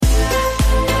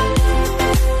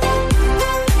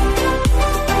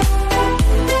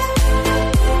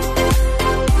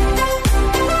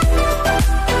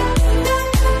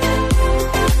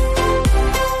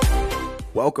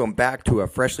Welcome back to a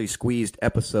freshly squeezed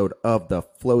episode of the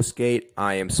Flow Skate.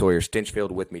 I am Sawyer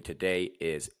Stinchfield. With me today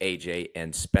is AJ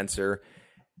and Spencer.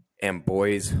 And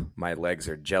boys, my legs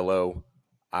are jello.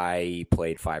 I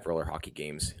played 5 roller hockey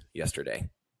games yesterday.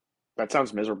 That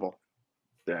sounds miserable.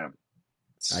 Damn.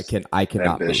 I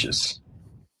cannot ambitious.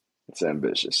 move. It's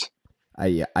ambitious.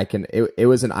 I can. It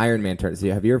was an Ironman tournament.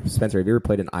 So have you ever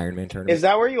played an Ironman tournament? Is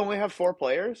that where you only have 4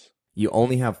 players? You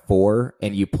only have 4,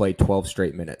 and you play 12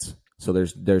 straight minutes. So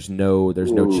there's no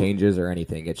changes or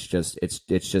anything. It's just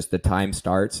the time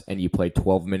starts, and you play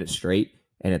 12 minutes straight,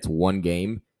 and it's one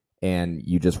game, and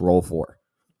you just roll 4.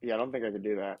 Yeah, I don't think I could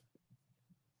do that.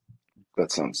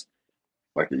 That sounds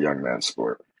like a young man's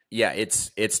sport. Yeah,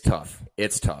 it's tough.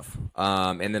 It's tough.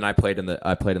 And then I played in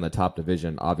the top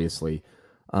division. Obviously,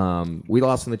 we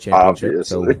lost in the championship.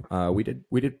 Obviously. So we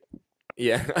did.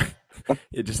 Yeah,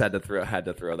 it just had to throw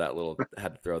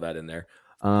that in there.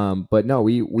 But no,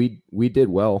 we did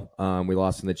well. We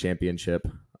lost in the championship.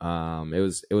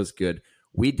 It was good.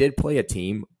 We did play a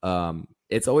team.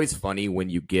 It's always funny when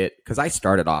you because I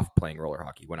started off playing roller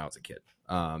hockey when I was a kid.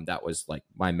 That was like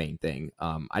my main thing.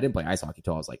 I didn't play ice hockey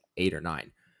till I was like 8 or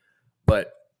 9,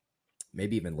 but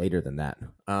maybe even later than that.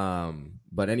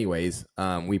 But anyways,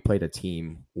 we played a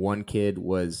team. One kid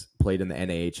played in the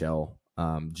NAHL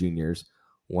juniors.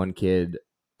 One kid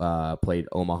played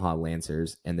Omaha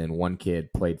Lancers, and then one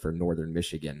kid played for Northern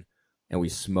Michigan, and we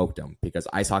smoked them because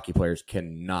ice hockey players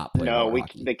cannot play roller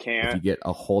hockey. They can't. If you get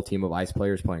a whole team of ice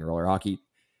players playing roller hockey,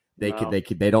 they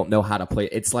don't know how to play.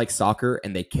 It's like soccer,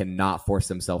 and they cannot force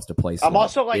themselves to play. I'm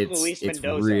also like Luis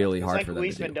Mendoza. It's really hard like for them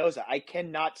Luis to do. Mendoza. I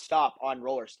cannot stop on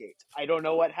roller skates. I don't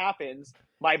know what happens.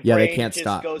 My brain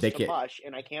goes to mush,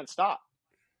 and I can't stop.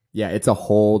 Yeah, it's a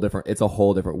whole different.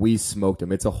 We smoked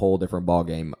them. It's a whole different ball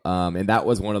game. And that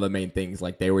was one of the main things.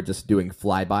 Like they were just doing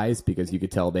flybys because you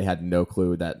could tell they had no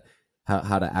clue that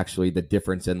how to actually the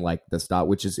difference in like the stop,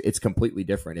 which is it's completely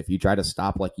different. If you try to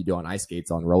stop like you do on ice skates,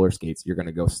 on roller skates, you're going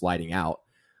to go sliding out.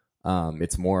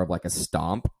 It's more of like a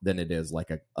stomp than it is like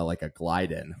a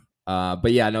glide in.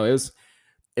 But yeah, no,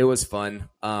 it was fun.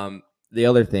 The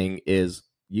other thing is,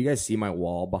 you guys see my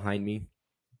wall behind me?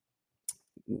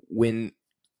 When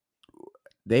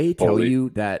they tell you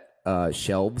that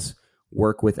shelves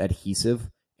work with adhesive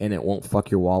and it won't fuck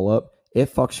your wall up,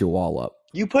 it fucks your wall up.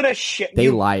 You put a shit.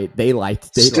 They lied.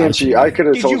 Stinchy, I could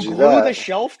have told you that. Did you glue the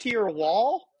shelf to your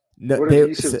wall? No, what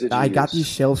adhesive did you I use? got these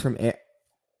shelves from.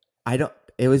 I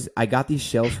got these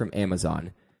shelves from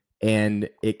Amazon, and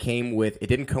it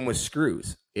didn't come with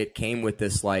screws. It came with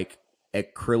this like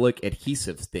acrylic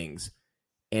adhesive things.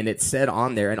 And it said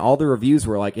on there, and all the reviews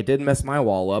were like, it didn't mess my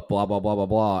wall up, blah, blah, blah, blah,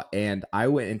 blah. And I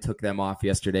went and took them off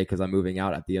yesterday because I'm moving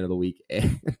out at the end of the week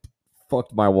and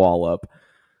fucked my wall up.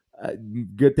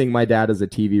 Good thing my dad is a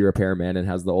TV repairman and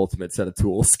has the ultimate set of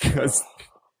tools because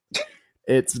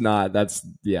it's not. That's,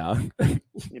 yeah.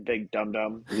 You big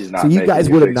dum-dum. So you guys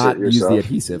would have not used the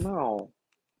adhesive. No.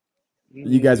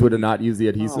 You guys would have not used the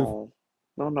adhesive?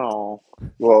 No.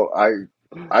 Well,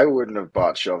 I wouldn't have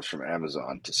bought shelves from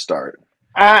Amazon to start.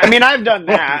 I mean, I've done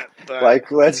that. But...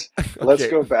 Like, let's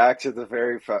go back to the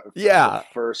very the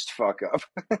first fuck up.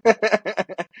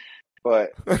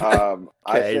 But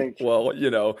I think, well,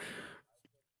 you know,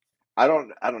 I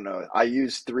don't know. I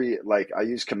use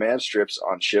command strips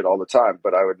on shit all the time,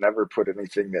 but I would never put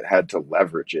anything that had to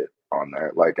leverage it on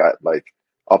there.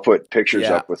 I'll put pictures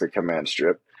up with a command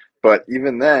strip, but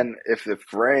even then, if the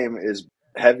frame is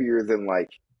heavier than like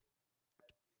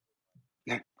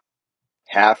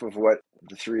half of what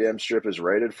the 3M strip is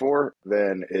rated for,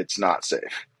 then it's not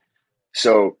safe.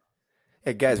 So,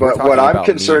 hey guys, but what I'm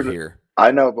concerned here.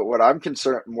 I know, but what I'm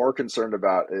more concerned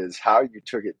about is how you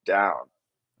took it down.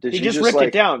 Did you just ripped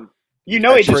it down? You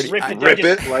know, he just ripped it down. Rip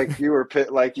it like you were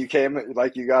like you came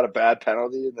like you got a bad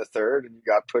penalty in the third and you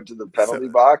got put to the penalty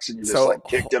box and you just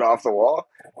kicked it off the wall,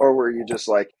 or were you just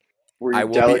like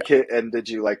delicate and did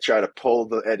you like try to pull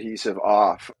the adhesive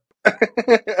off?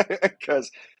 Because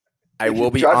I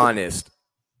will be honest.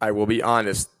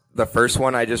 The first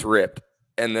one I just ripped,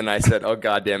 and then I said, "Oh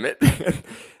God damn it!"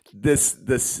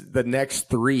 The next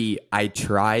 3 I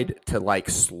tried to like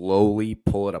slowly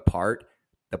pull it apart.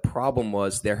 The problem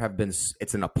was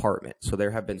it's an apartment, so there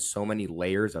have been so many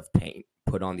layers of paint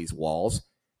put on these walls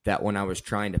that when I was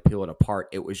trying to peel it apart,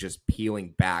 it was just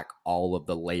peeling back all of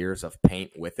the layers of paint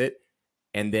with it.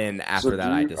 And then after that,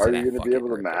 I just are you going to be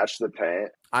able to match the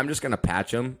paint? I'm just going to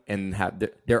patch them and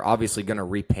they're obviously going to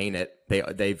repaint it.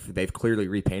 They've clearly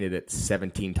repainted it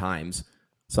 17 times.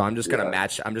 So I'm just going to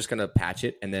match. I'm just going to patch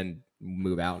it and then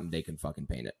move out and they can fucking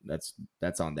paint it.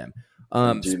 That's on them.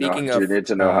 Do you need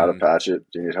to know how to patch it?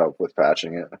 Do you need help with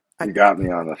patching it? You got me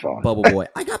on the phone. Bubble Boy.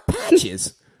 I got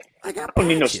patches. I don't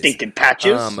need no stinking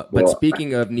patches. But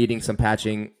speaking of needing some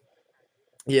patching,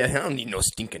 I don't need no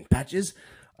stinking patches.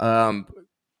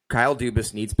 Kyle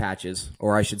Dubas needs patches,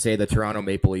 or I should say the Toronto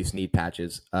Maple Leafs need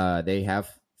patches. They have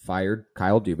fired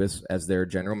Kyle Dubas as their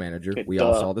general manager. We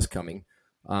all saw this coming.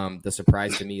 The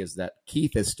surprise to me is that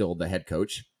Keith is still the head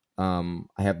coach. I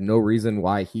have no reason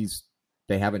why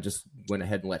they haven't just went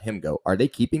ahead and let him go. Are they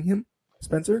keeping him,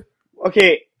 Spencer?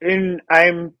 Okay, and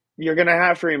you're gonna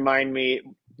have to remind me.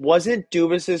 Wasn't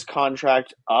Dubas's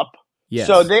contract up? Yes.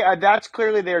 So that's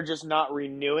clearly they're just not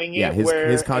renewing it. Yeah,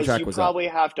 his contract was up. You probably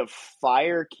have to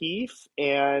fire Keith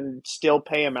and still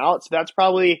pay him out. So that's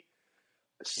probably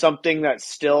something that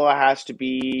still has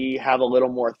to have a little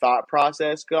more thought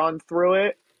process gone through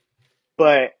it.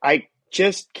 But I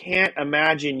just can't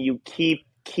imagine you keep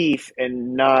Keith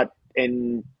and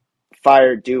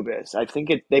fire Dubas. I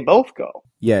think they both go.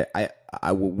 Yeah,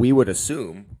 we would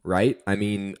assume, right? I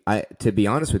mean, to be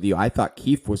honest with you, I thought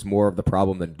Keefe was more of the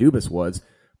problem than Dubas was,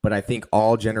 but I think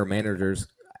all general managers,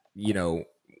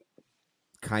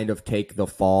 kind of take the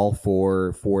fall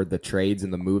for the trades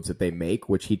and the moves that they make,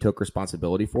 which he took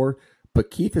responsibility for. But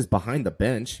Keefe is behind the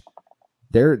bench.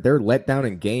 They're let down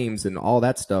in games and all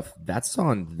that stuff. That's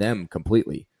on them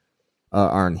completely,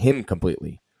 on him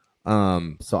completely.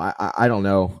 So I don't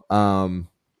know.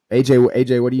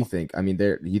 AJ, what do you think? I mean,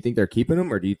 do you think they're keeping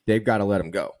him, or they've got to let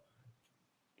him go?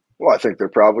 Well, I think they're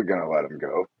probably going to let him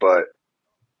go, but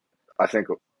I think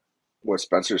what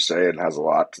Spencer's saying has a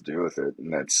lot to do with it,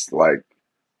 and it's like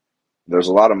there's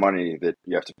a lot of money that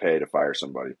you have to pay to fire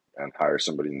somebody and hire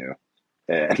somebody new,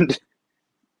 and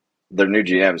their new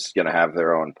GM's going to have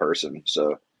their own person.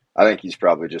 So I think he's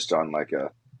probably just on like a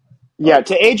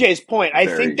to AJ's point, I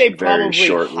think they probably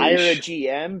hire a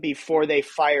GM before they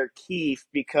fire Keith,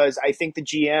 because I think the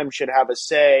GM should have a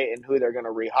say in who they're going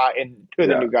to rehire and who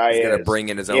the new guy is. He's going to bring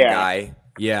in his own guy.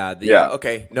 Yeah.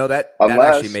 Okay. No, that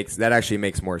actually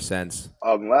makes more sense.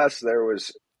 Unless there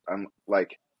was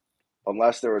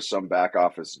some back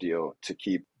office deal to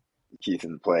keep Keith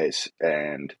in place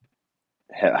and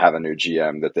have a new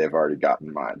GM that they've already got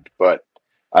in mind, but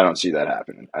I don't see that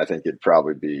happening. I think it'd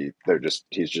probably be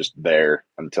he's just there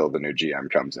until the new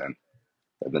GM comes in,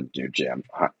 and the new GM.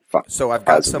 So I've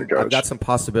got some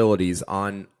possibilities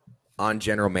on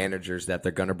general managers that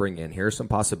they're going to bring in. Here are some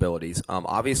possibilities.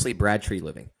 Obviously Brad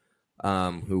Treliving,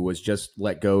 who was just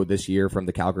let go this year from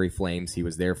the Calgary Flames. He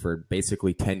was there for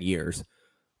basically 10 years.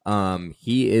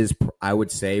 He is, I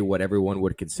would say, what everyone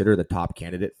would consider the top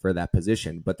candidate for that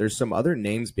position. But there's some other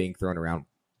names being thrown around,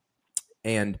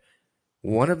 and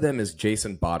one of them is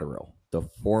Jason Botterill, the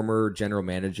former general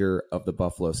manager of the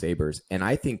Buffalo Sabres. And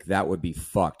I think that would be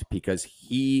fucked because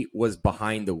he was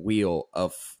behind the wheel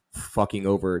of fucking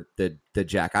over the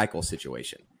Jack Eichel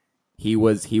situation. He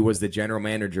was the general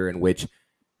manager in which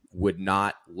would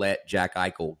not let Jack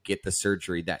Eichel get the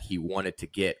surgery that he wanted to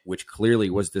get, which clearly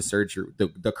was the surgery,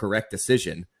 the correct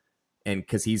decision. And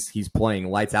because he's playing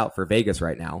lights out for Vegas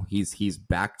right now, he's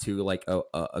back to like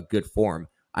a good form.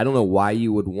 I don't know why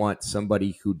you would want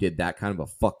somebody who did that kind of a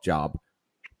fuck job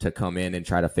to come in and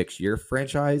try to fix your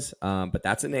franchise. But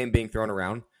that's a name being thrown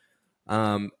around.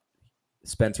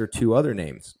 Spencer, two other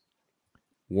names.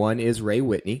 One is Ray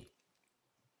Whitney.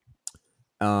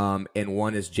 And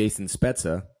one is Jason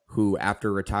Spezza, who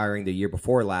after retiring the year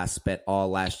before last, spent all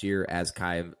last year as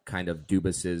kind of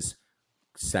Dubas's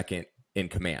second in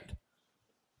command.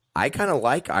 I kind of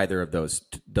like either of those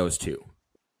two.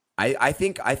 I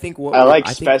think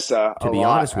Spezza to be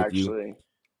honest with you,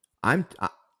 I'm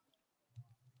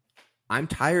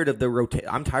tired of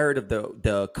I'm tired of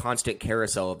the constant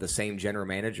carousel of the same general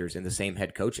managers and the same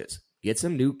head coaches. Get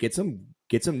some new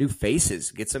faces,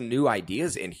 get some new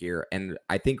ideas in here, and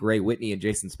I think Ray Whitney and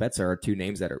Jason Spezza are two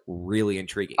names that are really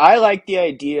intriguing. I like the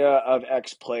idea of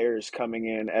ex-players coming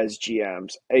in as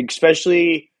GMs,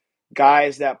 especially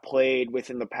guys that played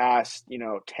within the past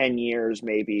 10 years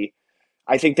maybe.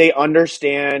 I think they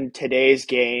understand today's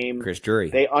game. Chris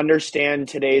Drury. They understand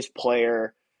today's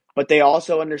player, but they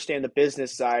also understand the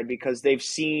business side because they've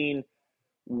seen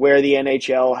where the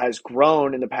NHL has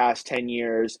grown in the past 10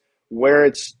 years, where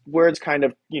it's kind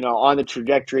of, on the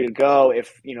trajectory to go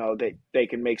if, they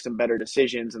can make some better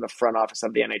decisions in the front office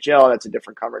of the NHL. That's a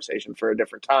different conversation for a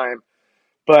different time.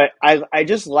 But I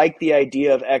just like the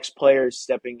idea of ex-players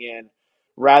stepping in,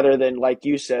 rather than, like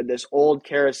you said, this old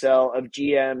carousel of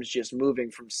GMs just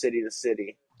moving from city to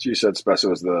city. You said Spezza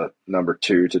was the number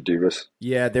 2 to Dubas?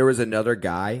 Yeah, there was another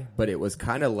guy, but it was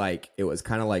kind of like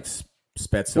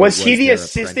Spezza Was he the their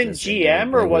assistant apprentice, and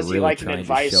GM they or were was he really like an trying to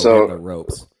show advisor? him the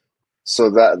ropes. So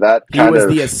that He kind was of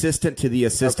the assistant to the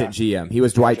assistant GM. He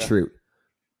was Dwight Schrute.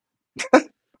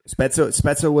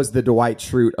 Spezza was the Dwight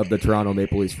Schrute of the Toronto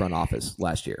Maple Leafs front office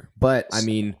last year. But, I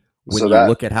mean, when you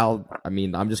look at how – I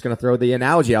mean, I'm just going to throw the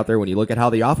analogy out there. When you look at how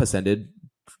the office ended,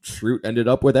 Schrute ended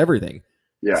up with everything.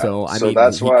 Yeah. So, I mean,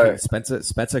 that's why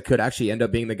Spezza could actually end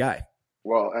up being the guy.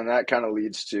 Well, and that kind of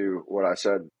leads to what I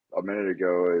said a minute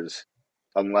ago is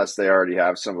unless they already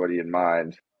have somebody in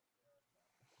mind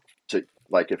to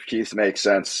like if Keith makes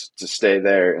sense to stay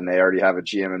there and they already have a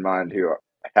GM in mind who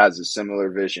has a similar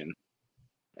vision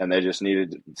and they just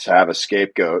needed to have a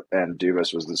scapegoat and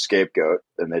Dubas was the scapegoat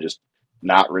and they just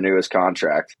not renew his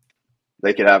contract,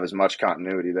 they could have as much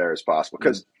continuity there as possible.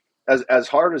 Because as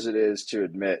hard as it is to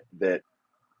admit that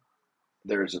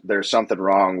there's something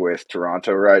wrong with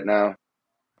Toronto right now,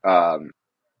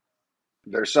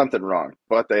 there's something wrong,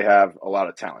 but they have a lot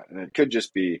of talent, and it could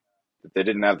just be that they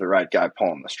didn't have the right guy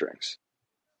pulling the strings.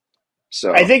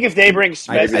 So I think if they bring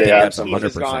Spezza, maybe they have that's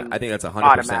 100%. I think that's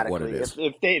 100% what it is.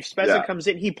 If Spezza comes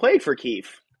in, he played for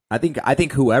Keefe. I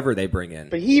think whoever they bring in,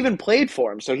 but he even played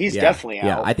for him, so he's definitely out.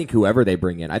 Yeah, I think whoever they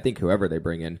bring in.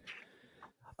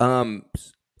 We'll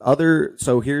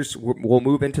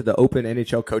move into the open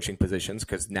NHL coaching positions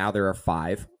because now there are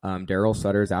 5. Daryl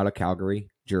Sutter's out of Calgary.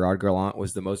 Gerard Gallant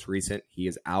was the most recent. He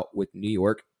is out with New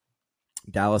York.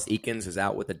 Dallas Eakins is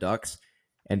out with the Ducks,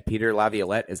 and Peter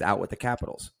Laviolette is out with the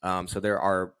Capitals. So there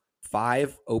are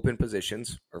 5 open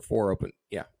positions, or 4 open.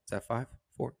 Yeah, is that 5?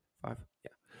 4, 5?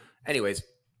 Yeah. Anyways,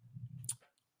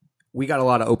 we got a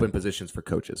lot of open positions for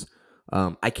coaches.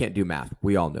 I can't do math.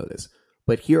 We all know this.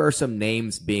 But here are some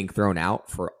names being thrown out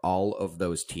for all of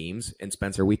those teams. And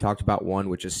Spencer, we talked about one,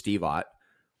 which is Steve Ott.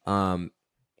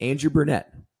 Andrew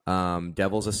Burnett,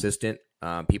 Devils assistant.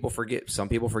 Some people forget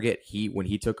when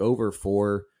he took over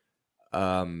for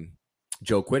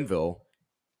Joe Quenneville,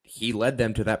 he led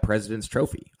them to that President's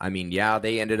Trophy. I mean, yeah,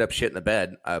 they ended up shit in the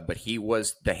bed, but he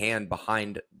was the hand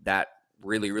behind that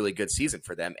really, really good season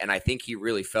for them. And I think he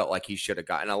really felt like he should have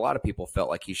gotten, a lot of people felt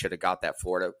like he should have got that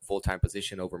Florida full-time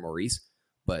position over Maurice,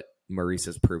 but Maurice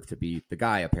has proved to be the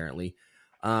guy, apparently.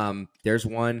 There's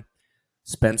one,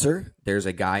 Spencer. There's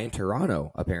a guy in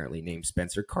Toronto, apparently, named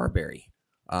Spencer Carberry,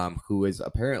 who is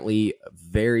apparently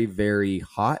very, very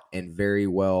hot and very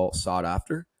well sought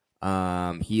after.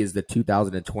 He is the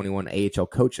 2021 AHL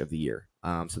Coach of the Year.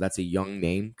 So that's a young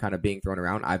name kind of being thrown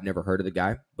around. I've never heard of the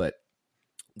guy, but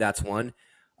that's one.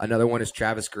 Another one is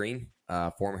Travis Green,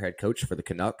 former head coach for the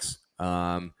Canucks,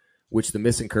 which the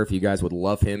missing curfew guys would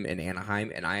love him in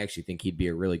Anaheim, and I actually think he'd be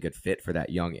a really good fit for that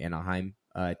young Anaheim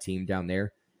team down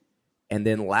there. And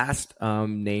then last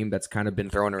name that's kind of been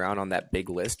thrown around on that big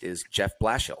list is Jeff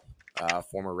Blashill,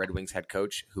 former Red Wings head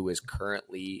coach, who is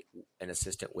currently an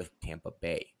assistant with Tampa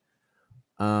Bay.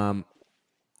 I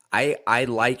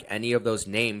like any of those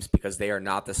names because they are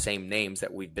not the same names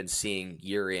that we've been seeing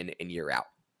year in and year out.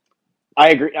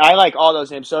 I agree. I like all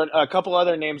those names. So a couple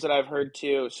other names that I've heard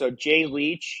too. So Jay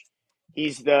Leach,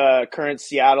 he's the current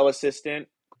Seattle assistant.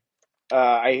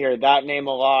 I hear that name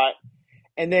a lot.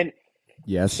 And then,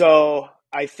 yes. So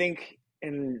I think,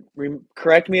 and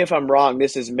correct me if I'm wrong,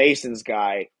 this is Mason's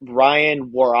guy,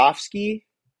 Ryan Worofsky.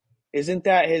 Isn't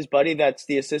that his buddy that's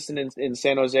the assistant in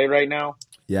San Jose right now?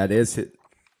 Yeah, it is.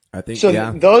 I think so.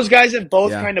 Yeah. Those guys have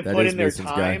both kind of put in their Mason's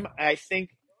time. Guy. I think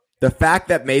the fact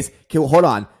that Mason. Hold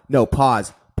on. No,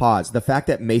 pause. The fact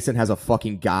that Mason has a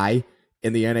fucking guy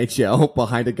in the NHL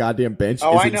behind a goddamn bench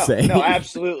is insane. No,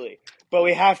 absolutely. But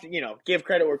we have to, give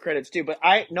credit where credit's due. But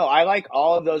I like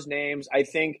all of those names. I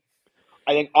think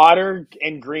Otter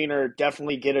and Greener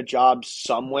definitely get a job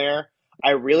somewhere.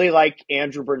 I really like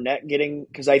Andrew Burnett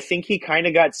because I think he kind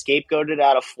of got scapegoated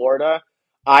out of Florida.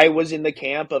 I was in the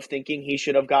camp of thinking he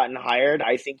should have gotten hired.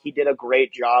 I think he did a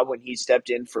great job when he stepped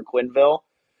in for Quenneville.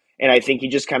 And I think he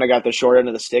just kind of got the short end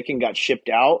of the stick and got shipped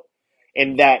out.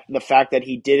 And that the fact that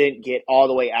he didn't get all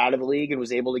the way out of the league and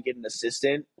was able to get an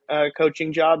assistant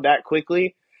coaching job that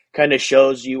quickly kind of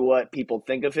shows you what people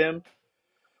think of him.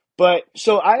 But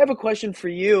so I have a question for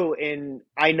you, and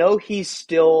I know he's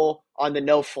still on the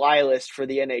no-fly list for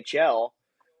the NHL,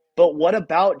 but what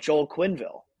about Joel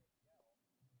Quenneville?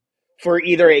 For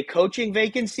either a coaching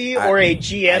vacancy or a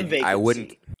GM vacancy? I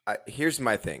wouldn't. Here's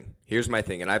my thing,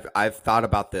 and I've thought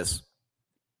about this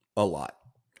a lot,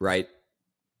 right?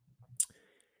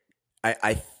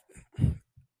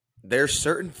 There's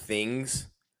certain things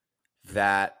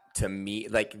that to me,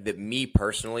 that me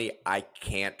personally, I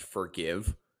can't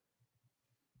forgive.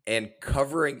 And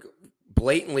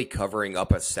blatantly covering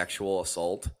up a sexual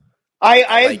assault,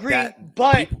 I like agree, that.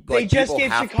 but People they like just people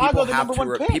gave have Chicago the number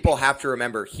one pick. people have to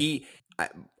remember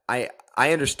I,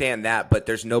 I understand that, but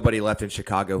there's nobody left in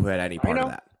Chicago who had any I part of know.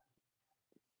 that.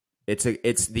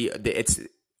 It's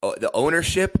the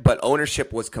ownership, but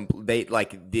ownership was complete.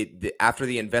 After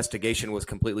the investigation was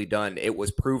completely done, it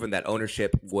was proven that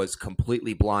ownership was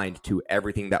completely blind to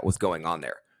everything that was going on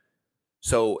there.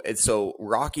 So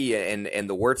Rocky and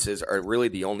the Wirtzes are really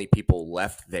the only people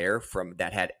left there from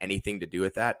that had anything to do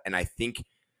with that. And I think,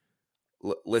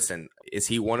 listen, is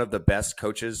he one of the best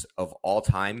coaches of all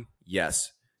time?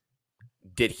 Yes.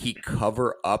 Did he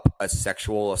cover up a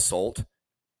sexual assault?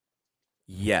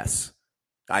 Yes.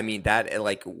 I mean that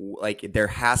like there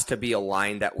has to be a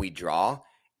line that we draw,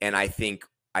 and I think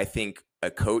a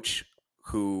coach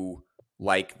who,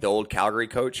 like the old Calgary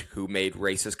coach who made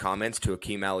racist comments to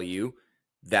Akeem Aliu,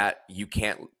 that you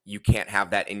can't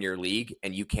have that in your league,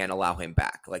 and you can't allow him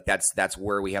back. Like that's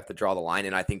where we have to draw the line,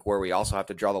 and I think where we also have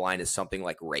to draw the line is something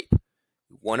like rape.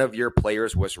 One of your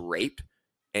players was raped,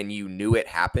 and you knew it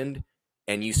happened,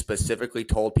 and you specifically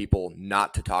told people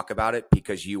not to talk about it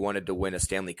because you wanted to win a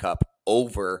Stanley Cup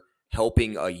over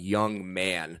helping a young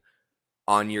man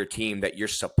on your team that you're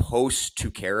supposed to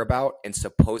care about and he's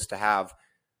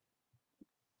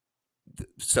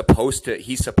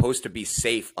supposed to be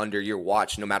safe under your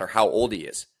watch no matter how old he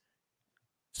is.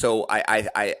 So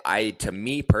I to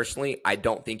me personally, I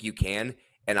don't think you can,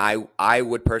 and I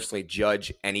would personally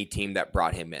judge any team that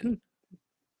brought him in.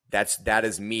 That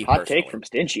is me Hot personally. take from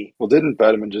Stingy. Well, didn't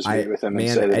Bettman just meet with him and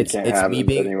say that he can't have it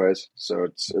being, anyways? So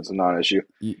it's a non-issue.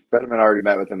 Bettman already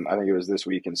met with him. I think it was this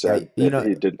week, and said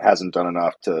that he hasn't done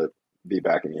enough to be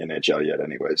back in the NHL yet,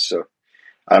 anyways. So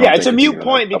I don't think it's a moot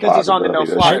point because he's on the no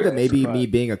fly list. Maybe me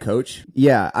being a coach.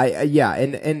 Yeah,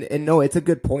 and no, it's a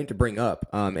good point to bring up.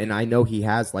 And I know he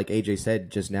has, like AJ said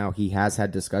just now, he has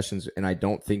had discussions, and I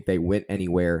don't think they went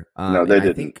anywhere. No, they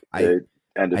didn't. They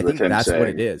ended I with think him that's saying, what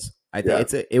it is. I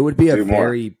think it would be a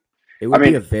very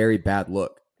bad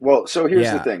look. Well, so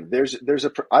here's the thing.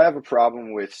 I have a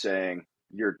problem with saying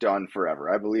you're done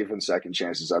forever. I believe in second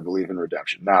chances. I believe in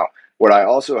redemption. Now, what I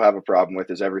also have a problem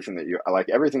with is everything that you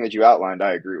outlined.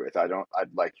 I agree with.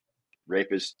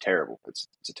 Rape is terrible. It's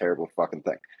a terrible fucking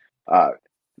thing.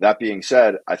 That being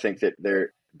said, I think that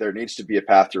there needs to be a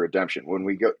path to redemption. When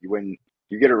you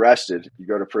get arrested, you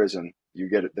go to prison,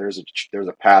 there's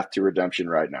a path to redemption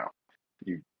right now.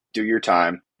 You do your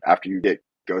time after you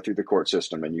go through the court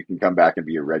system, and you can come back and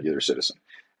be a regular citizen.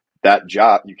 That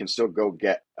job, you can still go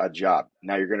get a job.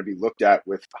 Now you're going to be looked at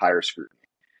with higher scrutiny.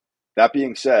 That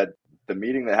being said, the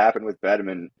meeting that happened with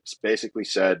Bettman basically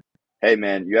said, hey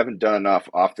man, you haven't done enough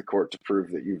off the court to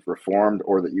prove that you've reformed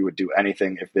or that you would do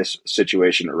anything if this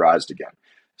situation arose again.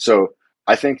 So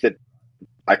I think that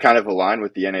I kind of align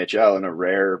with the NHL in a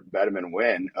rare Bettman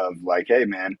win of like, hey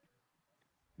man,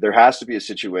 there has to be a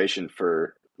situation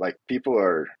for like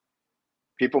people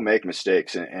make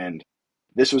mistakes, and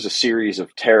this was a series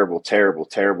of terrible, terrible,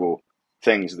 terrible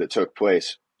things that took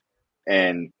place,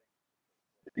 and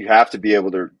you have to be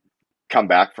able to come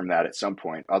back from that at some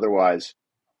point. Otherwise,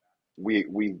 we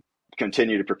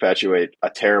continue to perpetuate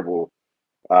a terrible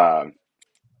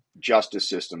justice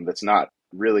system that's not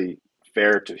really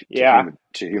fair to humanity.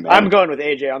 I'm going with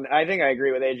AJ I think I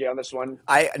agree with AJ on this one.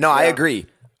 I agree.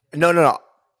 No.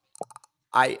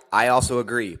 I also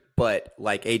agree, but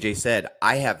like AJ said,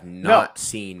 I have not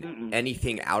seen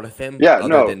anything out of him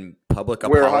other than public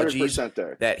apologies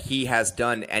that he has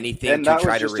done anything to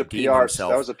try to redeem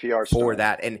himself. That was a PR for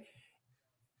that.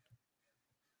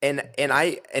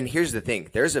 And here's the thing: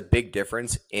 there's a big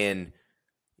difference in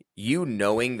you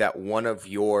knowing that one of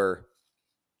your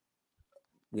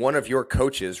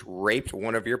coaches raped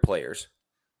one of your players.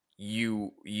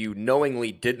 You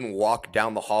knowingly didn't walk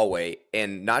down the hallway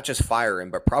and not just fire him,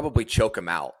 but probably choke him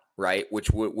out, right? Which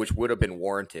would have been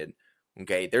warranted.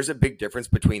 Okay, there's a big difference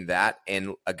between that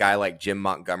and a guy like Jim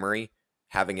Montgomery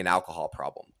having an alcohol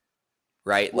problem,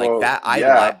 right? Well, like that.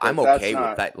 I'm okay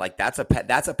with that. Like that's a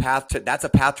path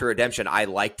to redemption. I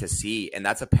like to see, and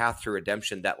that's a path to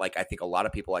redemption that like I think a lot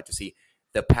of people like to see.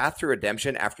 The path to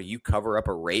redemption after you cover up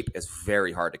a rape is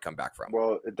very hard to come back from.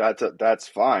 Well, that's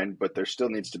fine, but there still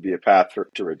needs to be a path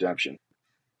to redemption.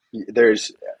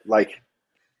 There's like,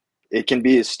 it can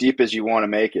be as steep as you want to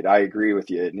make it. I agree with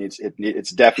you.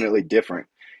 It's definitely different.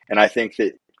 And I think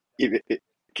that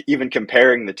even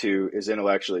comparing the two is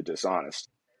intellectually dishonest.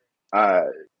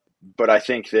 But I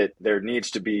think that there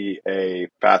needs to be a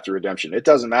path to redemption. It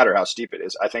doesn't matter how steep it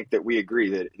is. I think that we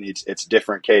agree that it's a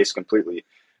different case completely.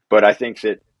 But I think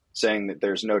that saying that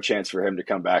there's no chance for him to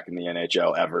come back in the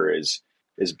NHL ever is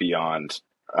beyond.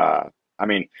 I I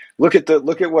mean, look at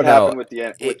what happened with the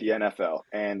NFL,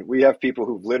 and we have people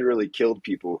who've literally killed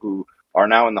people who are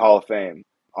now in the Hall of Fame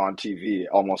on TV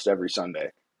almost every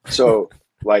Sunday. So,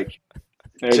 like,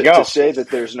 to say that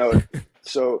there's no,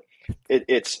 so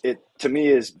it to me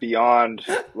is beyond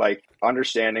like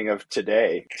understanding of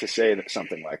today to say that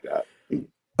something like that.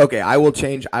 Okay, I will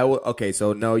change. Okay,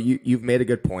 so no, you've made a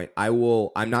good point.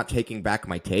 I'm not taking back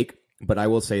my take, but I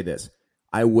will say this.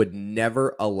 I would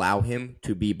never allow him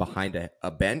to be behind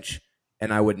a bench,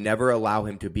 and I would never allow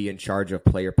him to be in charge of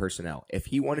player personnel. If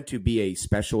he wanted to be a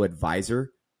special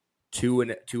advisor to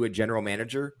a general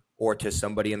manager or to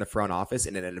somebody in the front office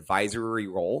in an advisory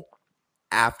role,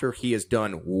 after he has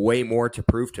done way more to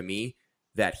prove to me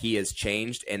that he has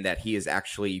changed and that he is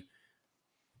actually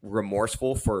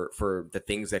remorseful for the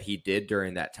things that he did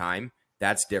during that time,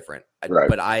 that's different. Right.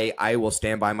 But I will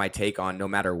stand by my take on no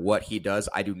matter what he does,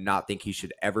 I do not think he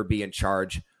should ever be in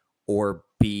charge or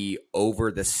be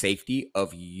over the safety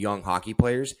of young hockey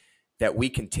players that we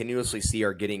continuously see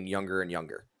are getting younger and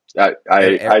younger. I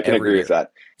can agree with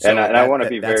that. So and I want to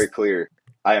be very clear.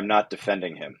 I am not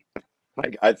defending him.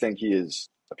 Like, I think he is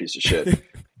a piece of shit.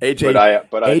 AJ, I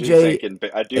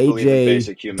do believe in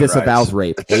basic human disavows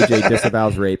rights. Rape. AJ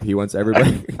disavows rape. He wants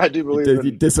everybody. I do believe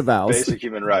he disavows basic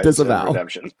human rights and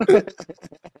redemption.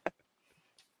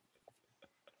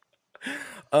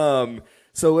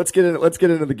 So let's get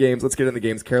into the games. Let's get into the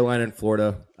games. Carolina and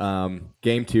Florida.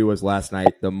 Game 2 was last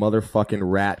night. The motherfucking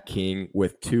Rat King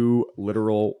with 2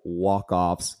 literal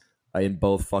walk-offs in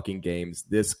both fucking games.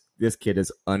 This kid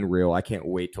is unreal. I can't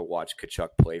wait to watch Tkachuk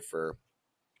play for.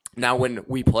 Now when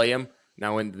we play him,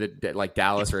 now when like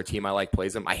Dallas or a team I like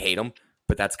plays him, I hate him,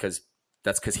 but that's because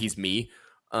he's me.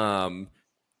 The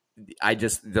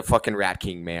fucking Rat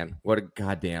King, man. What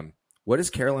does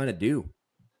Carolina do?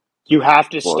 You have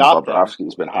to stop them.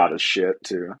 Bobrovsky's been hot as shit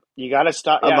too. You got to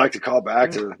stop. I'd like to call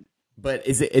back to. But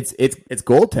it's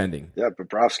goaltending. Yeah,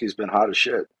 Bobrovsky's been hot as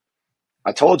shit.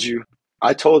 I told you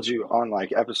on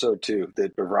like episode 2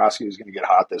 that Bobrovsky was going to get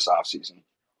hot this offseason.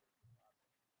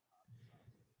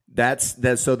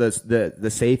 So the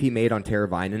save he made on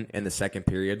Teravainen in the second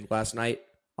period last night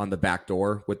on the back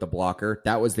door with the blocker,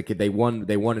 that was the kid. They won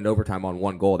in overtime on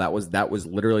 1 goal. That was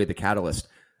literally the catalyst.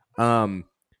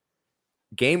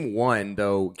 Game 1,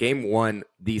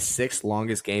 the 6th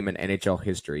longest game in NHL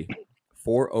history,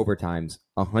 4 overtimes,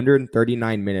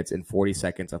 139 minutes and 40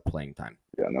 seconds of playing time.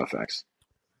 Yeah, no thanks.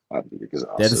 That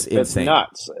is insane.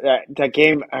 That's nuts. That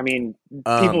game, I mean,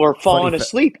 people were falling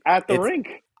asleep at the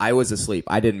rink. I was asleep.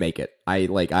 I didn't make it. I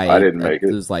didn't make it.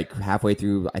 It was like halfway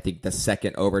through, I think the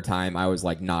second overtime, I was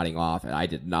like nodding off, and I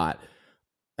did not.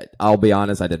 I'll be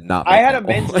honest, I did not. I had a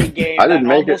men's league game that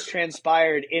almost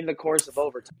transpired in the course of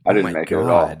overtime. I didn't make it at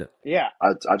all. Yeah.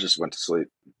 I just went to sleep.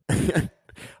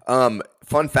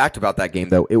 Fun fact about that game,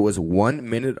 though, it was 1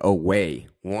 minute away,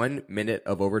 1 minute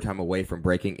of overtime away from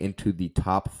breaking into the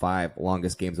top 5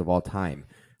 longest games of all time.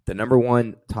 The number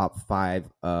 1 top 5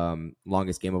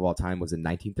 longest game of all time was in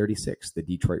 1936, the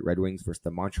Detroit Red Wings versus the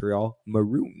Montreal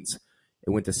Maroons. It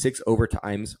went to 6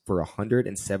 overtimes for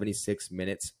 176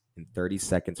 minutes and 30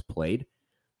 seconds played.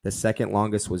 The second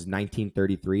longest was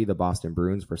 1933, the Boston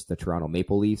Bruins versus the Toronto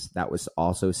Maple Leafs. That was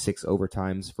also 6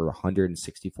 overtimes for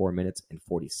 164 minutes and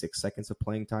 46 seconds of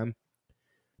playing time.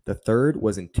 The third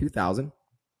was in 2000,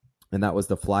 and that was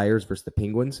the Flyers versus the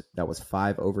Penguins. That was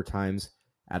 5 overtimes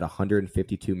at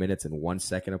 152 minutes and 1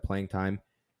 second of playing time.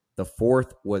 The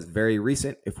fourth was very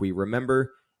recent, if we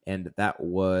remember, and that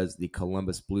was the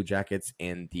Columbus Blue Jackets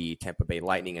and the Tampa Bay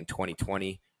Lightning in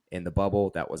 2020 in the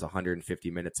bubble. That was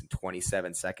 150 minutes and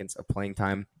 27 seconds of playing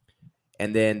time.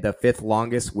 And then the fifth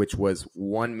longest, which was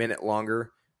 1 minute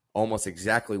longer, almost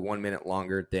exactly 1 minute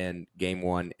longer than Game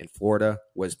 1 in Florida,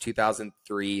 was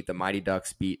 2003. The Mighty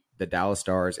Ducks beat the Dallas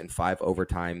Stars in 5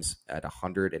 overtimes at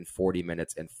 140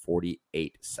 minutes and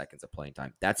 48 seconds of playing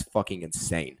time. That's fucking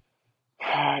insane.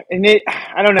 And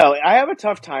I don't know. I have a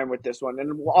tough time with this one.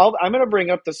 And I'm going to bring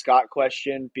up the Scott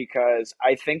question because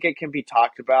I think it can be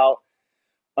talked about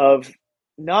of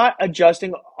not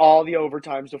adjusting all the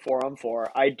overtimes to 4-on-4.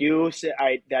 I do say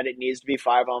that it needs to be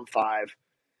 5-on-5.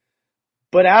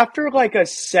 But after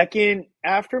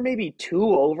after maybe 2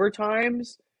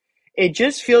 overtimes, it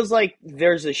just feels like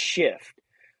there's a shift.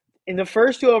 In the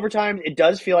first 2 overtimes, it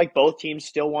does feel like both teams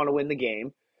still want to win the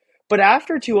game. But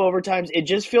after 2 overtimes, it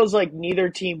just feels like neither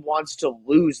team wants to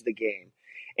lose the game.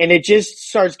 And it just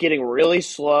starts getting really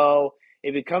slow.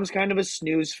 It becomes kind of a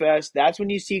snooze fest. That's when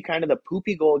you see kind of the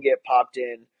poopy goal get popped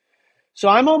in. So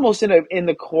I'm almost in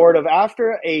the court of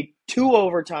after a 2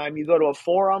 overtime, you go to a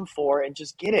 4-on-4 and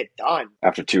just get it done.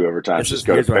 After 2 overtimes, just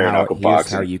go to bare knuckle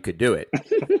boxing. Here's how you could do it.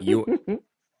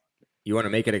 You want to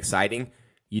make it exciting?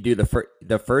 You do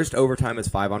the first overtime is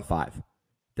 5-on-5.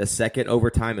 The second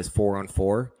overtime is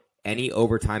 4-on-4. Any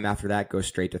overtime after that goes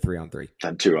straight to 3-on-3.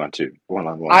 And 2-on-2,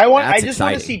 1-on-1. I just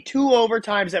want to see 2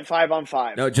 overtimes at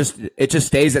 5-on-5. No, it just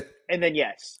stays at. And then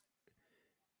yes.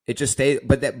 It just stays,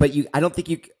 I don't think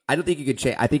you could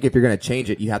change. I think if you're going to change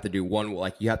it, you have to do one.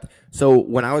 Like you have to. So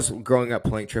when I was growing up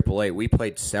playing AAA, we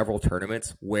played several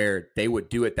tournaments where they would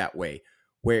do it that way,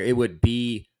 where it would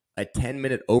be a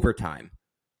 10-minute overtime,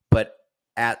 but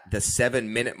at the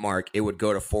 7-minute mark, it would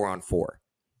go to 4-on-4,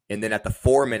 and then at the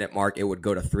 4-minute mark, it would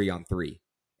go to 3-on-3.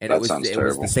 And it was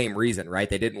the same reason, right?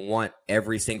 They didn't want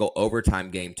every single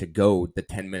overtime game to go the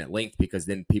 10-minute length because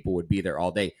then people would be there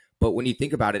all day. But when you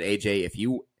think about it, AJ,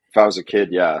 if I was a kid,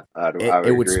 yeah,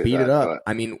 I would speed it up.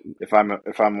 I mean, if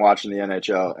I'm watching the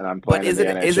NHL and I'm playing in the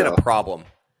NHL, is it a problem?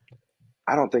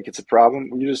 I don't think it's a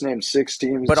problem. You just named 6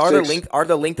 teams. But are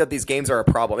the length of these games are a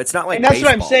problem? It's not like and that's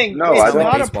baseball. what I'm saying. No, it's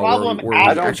not a problem.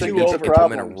 I don't think it's a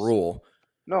problem. A rule.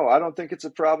 No, I don't think it's a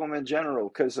problem in general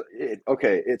because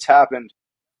it's happened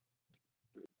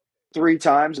 3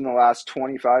 times in the last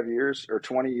 25 years or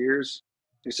 20 years.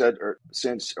 You said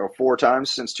or 4 times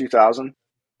since 2000.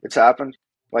 It's happened.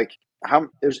 Like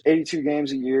there's 82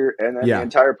 games a year, and then the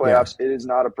entire playoffs. Yeah. It is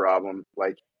not a problem.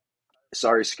 Like,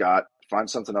 sorry, Scott, find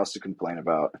something else to complain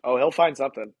about. Oh, he'll find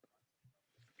something.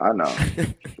 I know.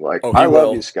 Like, I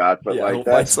love you, Scott, but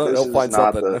this is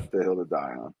not the hill to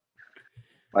die on.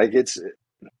 Like,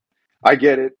 I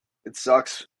get it. It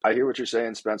sucks. I hear what you're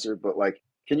saying, Spencer, but like,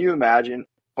 can you imagine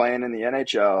playing in the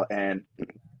NHL and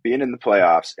being in the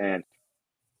playoffs and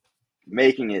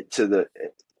making it to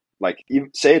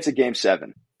say it's a game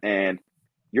 7 and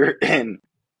you're in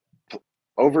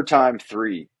overtime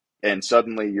 3 and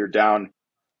suddenly you're down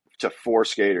to 4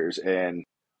 skaters and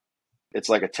it's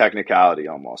like a technicality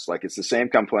almost. Like it's the same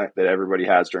complaint that everybody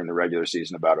has during the regular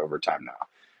season about overtime now.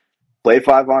 Play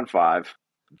 5-on-5,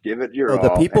 give it your all.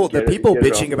 The people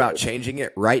bitching about changing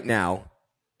it right now.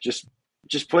 Just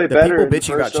play better. The people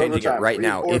bitching about changing it right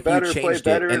now. If you changed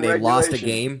it and they lost a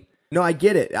game. No, I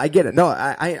get it. No,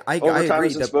 I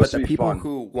agree. But the people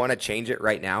who want to change it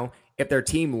right now, if their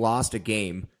team lost a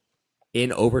game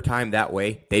in overtime that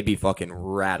way, they'd be fucking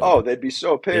rattled. Oh, they'd be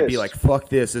so pissed. They'd be like, "Fuck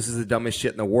this! This is the dumbest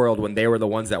shit in the world." When they were the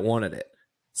ones that wanted it,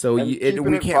 so we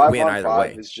can't win either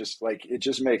way. It's just like it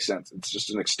just makes sense. It's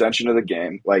just an extension of the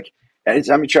game. Like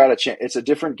anytime you try to change, it's a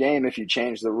different game if you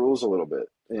change the rules a little bit.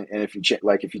 And if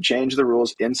you change the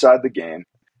rules inside the game,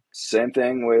 same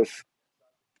thing with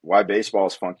why baseball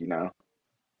is funky now.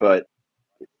 But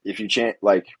if you change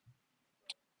like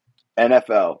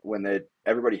NFL,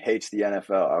 everybody hates the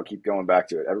NFL. I'll keep going back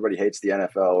to it. Everybody hates the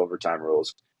NFL overtime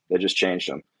rules. They just changed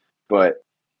them. But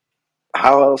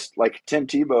how else? Like Tim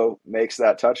Tebow makes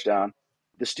that touchdown.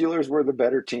 The Steelers were the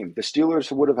better team. The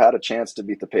Steelers would have had a chance to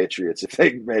beat the Patriots if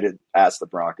they made it past the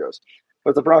Broncos.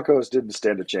 But the Broncos didn't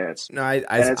stand a chance. No, and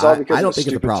it's all because of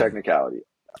stupid technicality.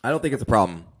 I don't think it's a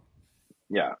problem.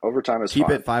 Yeah, overtime is keep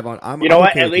fine. it 5-on. You know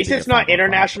what? At least it's not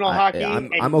international hockey.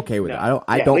 I'm okay with it. I don't.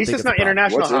 At least it's not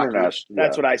international hockey. International?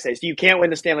 That's what I say. So you can't win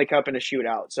the Stanley Cup in a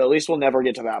shootout. So at least we'll never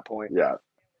get to that point.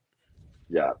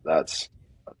 Yeah, that's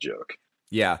a joke.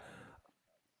 Yeah,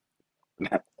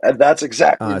 and that's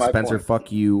exactly my Spencer. point.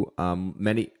 Fuck you.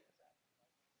 Many.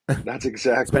 That's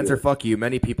exactly Spencer. Fuck you.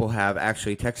 Many people have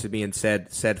actually texted me and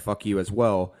said fuck you as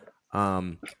well.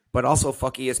 But also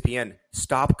fuck ESPN.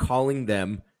 Stop calling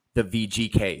them the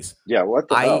VGKs. Yeah, what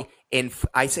the hell? And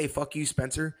I say fuck you,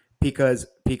 Spencer, because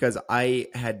I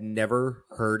had never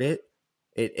heard it.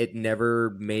 It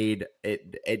never made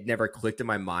it never clicked in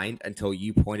my mind until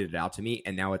you pointed it out to me,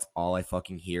 and now it's all I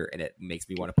fucking hear, and it makes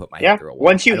me want to put my head through a wall.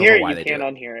 Once you hear it, you can't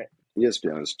unhear it.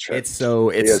 ESPN is trash. It's so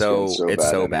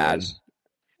bad.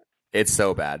 It's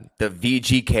so bad. The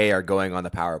VGK are going on the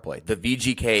power play. The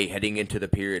VGK heading into the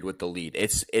period with the lead.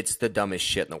 It's the dumbest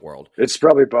shit in the world. It's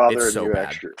probably bothering so you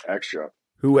bad. extra.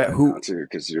 Who too?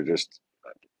 Because you're just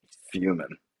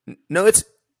fuming. No,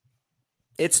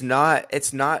 it's not. It's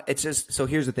just so.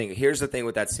 Here's the thing. Here's the thing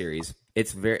with that series.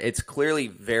 It's clearly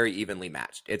very evenly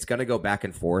matched. It's going to go back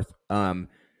and forth. I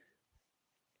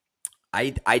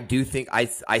do think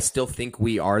I still think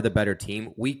we are the better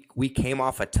team. We came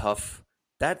off a tough.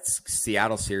 That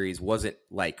Seattle series wasn't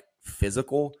like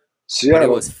physical, but it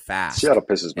was fast. Seattle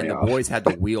pisses me off. And the boys had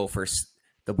to wheel for.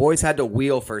 The boys had to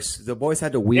wheel for. The boys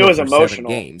had to It wheel was for emotional, 7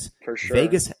 games. for sure.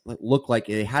 Vegas looked like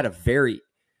they had a very.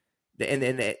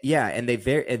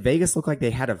 Vegas looked like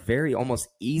they had a very almost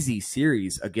easy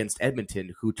series against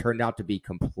Edmonton, who turned out to be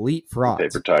complete frauds.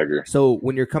 Paper tiger. So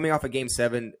when you're coming off a game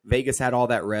 7, Vegas had all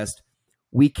that rest.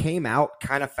 We came out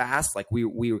kind of fast, like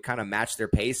we kind of matched their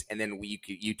pace, and then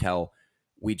you tell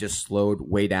we just slowed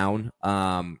way down.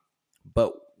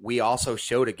 But we also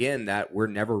showed again that we're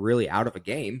never really out of a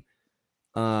game.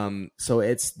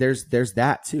 So there's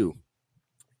that too.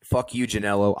 Fuck you,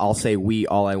 Janello. I'll say we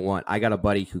all I want. I got a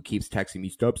buddy who keeps texting me,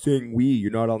 stop saying we, you're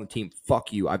not on the team.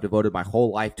 Fuck you. I've devoted my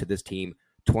whole life to this team,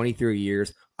 23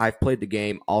 years. I've played the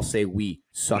game. I'll say we.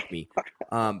 Suck me.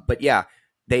 But yeah,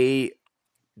 they've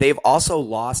also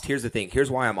lost. Here's the thing.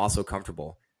 Here's why I'm also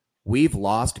comfortable. We've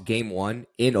lost game 1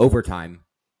 in overtime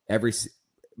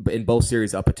in both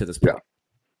series up to this point.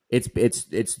 Yeah.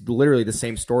 It's literally the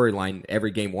same storyline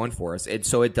every game 1 for us. And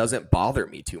so it doesn't bother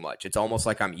me too much. It's almost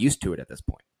like I'm used to it at this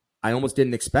point. I almost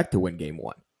didn't expect to win game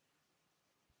 1.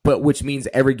 But which means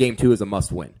every game 2 is a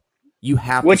must win. You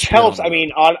have which helps. I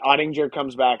mean, Ottinger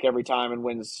comes back every time and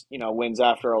wins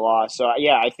after a loss. So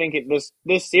yeah, I think this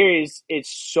series it's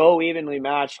so evenly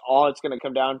matched. All it's going to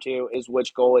come down to is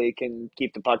which goalie can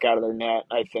keep the puck out of their net.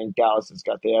 I think Dallas has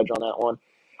got the edge on that one.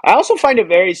 I also find it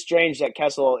very strange that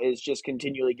Kessel is just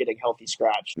continually getting healthy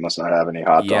scratch. He must not have any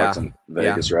hot dogs in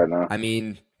Vegas right now. I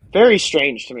mean, very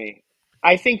strange to me.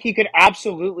 I think he could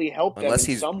absolutely help them in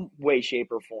some way,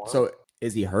 shape, or form. So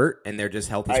is he hurt and they're just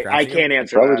healthy scratching? I can't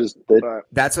answer that.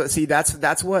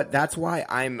 That's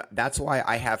why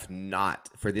I have not,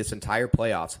 for this entire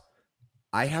playoffs,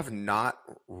 I have not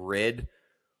rid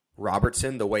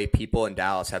Robertson the way people in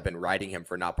Dallas have been riding him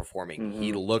for not performing. Mm-hmm.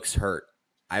 He looks hurt.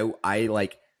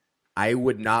 I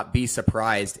would not be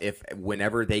surprised if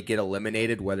whenever they get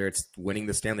eliminated, whether it's winning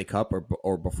the Stanley Cup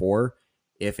or before,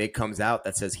 if it comes out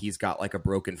that says he's got like a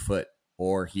broken foot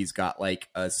or he's got like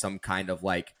some kind of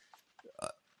like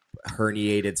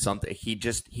herniated something. He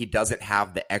doesn't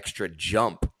have the extra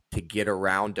jump to get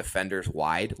around defenders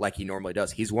wide like he normally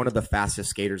does. He's one of the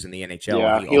fastest skaters in the NHL.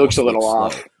 Yeah, he looks a little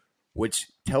off, which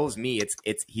tells me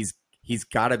he's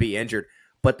got to be injured.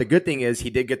 But the good thing is he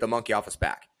did get the monkey off his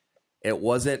back. It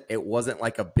wasn't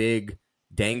like a big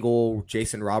dangle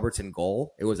Jason Robertson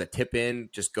goal. It was a tip in,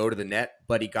 just go to the net,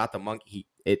 but he got the monkey.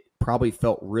 It probably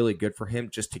felt really good for him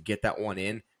just to get that one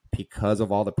in because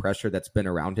of all the pressure that's been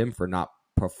around him for not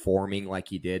performing like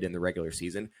he did in the regular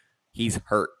season. He's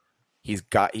hurt.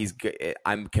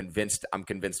 I'm convinced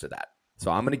of that.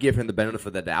 So I'm going to give him the benefit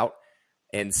of the doubt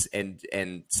and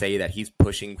say that he's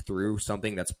pushing through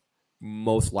something that's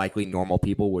most likely normal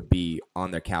people would be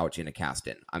on their couch in a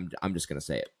cast-in. I'm just going to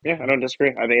say it. Yeah, I don't disagree.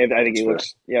 I think he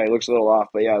looks a little off,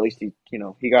 but yeah, at least he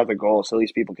got the goal, so at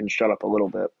least people can shut up a little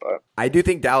bit. But I do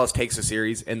think Dallas takes the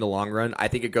series in the long run. I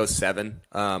think it goes 7.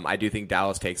 I do think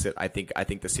Dallas takes it. I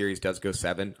think the series does go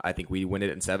 7. I think we win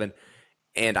it in 7.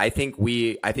 And I think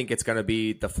it's going to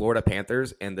be the Florida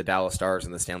Panthers and the Dallas Stars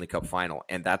in the Stanley Cup final,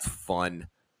 and that's fun.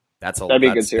 That'd be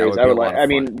a good series. I would like. I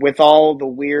mean, with all the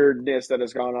weirdness that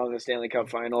has gone on in the Stanley Cup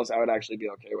Finals, I would actually be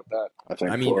okay with that. I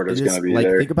think Florida's going to be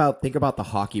there. Think about the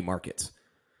hockey markets.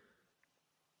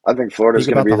 I think Florida's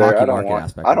going to be there. I don't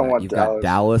want You've Dallas. Got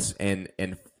Dallas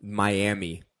and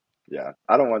Miami. Yeah,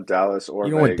 I don't want Dallas or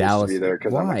Vegas to be there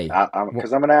because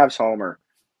I'm an Avs homer.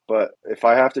 But if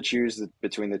I have to choose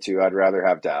between the two, I'd rather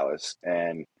have Dallas,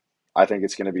 and I think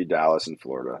it's going to be Dallas and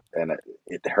Florida, and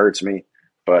it hurts me.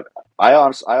 But I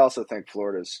also think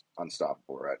Florida's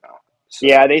unstoppable right now. So,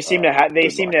 yeah, they seem to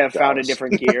have found a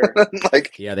different gear.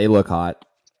 Yeah, they look hot.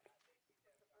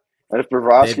 And if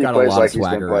Bobrovsky plays like he's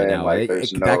been playing, right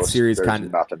there's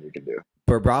nothing you can do.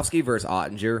 Bobrovsky versus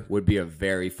Ottinger would be a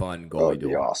very fun goalie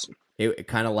duel. Be awesome. It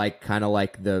kind of like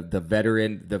the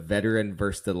veteran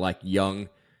versus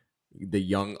the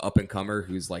young up and comer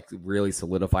who's like really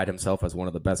solidified himself as one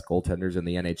of the best goaltenders in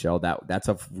the NHL. That's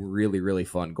a really, really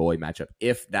fun goalie matchup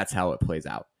if that's how it plays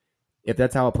out. If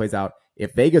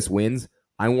Vegas wins,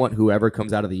 I want whoever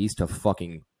comes out of the East to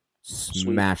fucking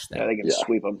smash them. Yeah, they can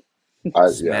sweep them.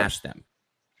 Smash them.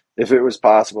 If it was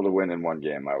possible to win in one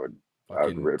game,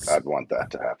 I'd want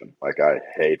that to happen. Like, I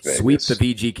hate Vegas. Sweep the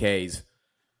VGKs.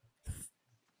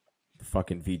 The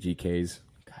fucking VGKs.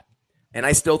 And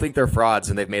I still think they're frauds,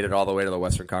 and they've made it all the way to the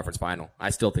Western Conference Final. I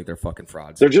still think they're fucking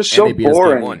frauds. They're just so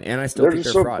boring. And I still think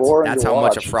they're frauds. That's how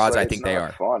much of frauds I think they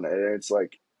are. Fun. It's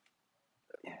like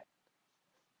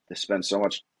they spend so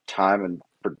much time and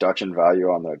production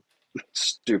value on the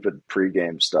stupid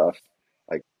pregame stuff.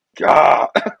 Like, I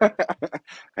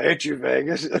hate you,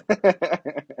 Vegas.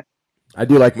 I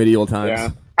do like medieval times. Yeah.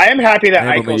 I am happy that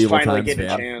Eichel's finally getting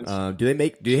a chance.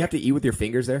 Do you have to eat with your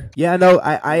fingers there? Yeah, no,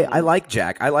 I like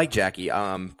Jack. I like Jackie.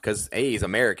 Because he's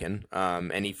American.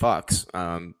 And he fucks.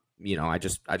 I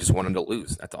just want him to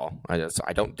lose. That's all.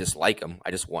 I don't dislike him.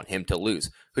 I just want him to lose.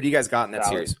 Who do you guys got in that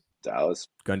series? Dallas.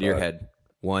 Gun to your head.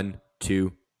 1,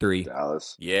 2, 3.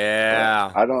 Dallas.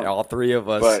 Yeah. I don't. All three of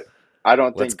us. But I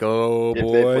don't Let's think go, if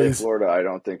they play boys. Florida, I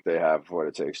don't think they have what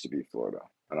it takes to beat Florida,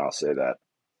 and I'll say that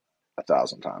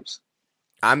 1,000 times.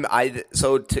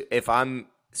 If I'm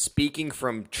speaking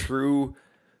from true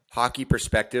hockey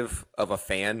perspective of a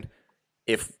fan,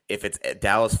 if it's at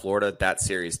Dallas, Florida, that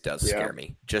series does scare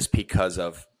me just because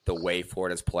of the way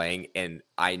Florida's playing, and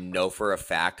I know for a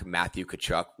fact Matthew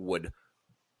Tkachuk would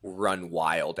run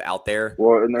wild out there.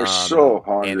 Well, and they're so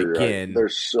hungry. And again, They're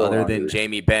so other hungry. than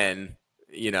Jamie Benn,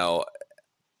 and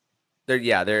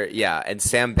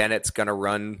Sam Bennett's gonna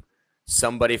run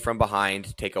somebody from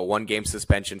behind, take a 1-game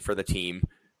suspension for the team.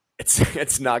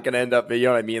 It's not going to end up, you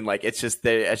know what I mean? Like it's just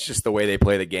the way they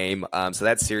play the game. So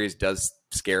that series does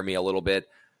scare me a little bit.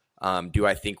 Do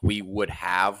I think we would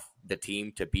have the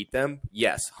team to beat them?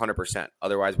 Yes, 100%.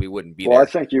 Otherwise, we wouldn't be there. Well, I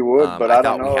think you would, but I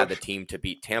don't know. We had the team to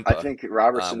beat Tampa. I think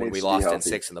Robertson when needs we to lost be in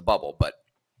 6 in the bubble, but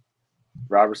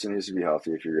Robertson needs to be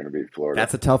healthy if you're going to beat Florida.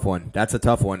 That's a tough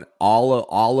one.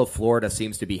 All of Florida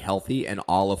seems to be healthy, and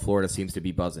all of Florida seems to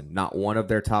be buzzing. Not one of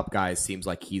their top guys seems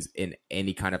like he's in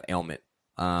any kind of ailment.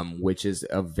 Which is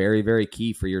a very, very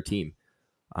key for your team.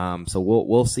 So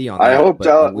we'll see on that. I hope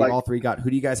we've all three got.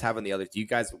 Who do you guys have on the other? Do you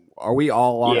guys are we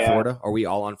all on Florida? Are we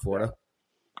all on Florida?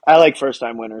 I like first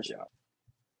time winners. Yeah.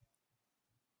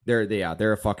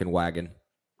 They're a fucking wagon.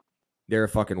 They're a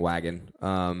fucking wagon. So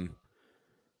I'm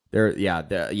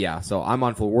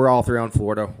on Florida. We're all three on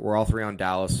Florida. We're all three on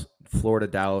Dallas. Florida,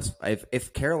 Dallas.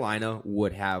 If Carolina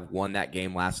would have won that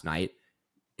game last night,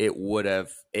 it would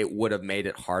have made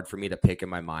it hard for me to pick in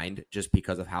my mind just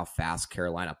because of how fast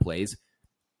Carolina plays.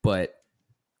 But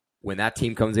when that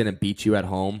team comes in and beats you at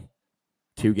home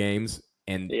 2 games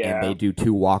and they do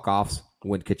 2 walk-offs,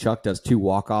 when Tkachuk does 2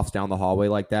 walk-offs down the hallway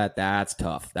like that, that's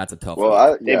tough. That's a tough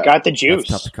one. They've got the juice. That's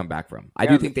tough to come back from. I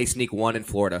do think they sneak 1 in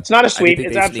Florida. It's not a sweep.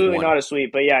 It's absolutely not a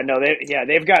sweep. But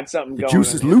they've got something going. The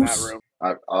juice is loose. That room.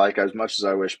 I like as much as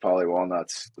I wish Paulie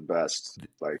Walnut's the best.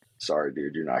 Like, sorry,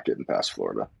 dude, you're not getting past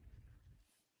Florida.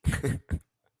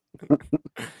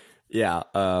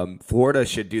 Florida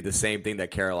should do the same thing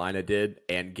that Carolina did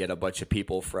and get a bunch of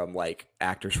people from like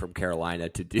actors from Carolina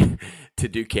to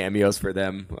do cameos for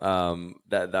them.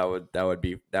 That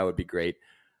would be great.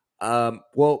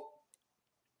 Well,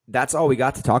 that's all we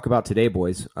got to talk about today,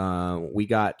 boys. We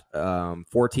got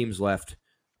 4 teams left.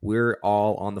 We're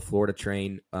all on the Florida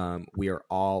train. We are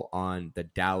all on the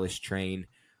Dallas train.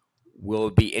 Will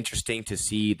be interesting to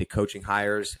see the coaching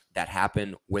hires that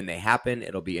happen when they happen.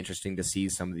 It'll be interesting to see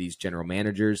some of these general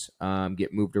managers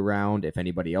get moved around, if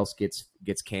anybody else gets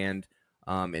canned.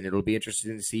 And it'll be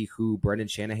interesting to see who Brendan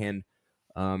Shanahan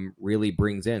really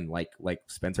brings in. Like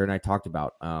Spencer and I talked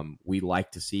about, we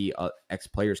like to see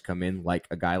ex-players come in, like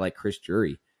a guy like Chris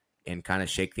Drury, and kind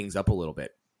of shake things up a little bit.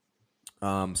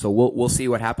 So we'll see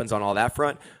what happens on all that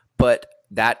front. But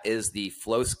that is the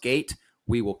Flow Skate.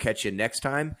 We will catch you next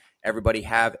time. Everybody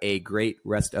have a great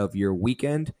rest of your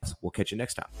weekend. We'll catch you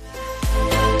next time.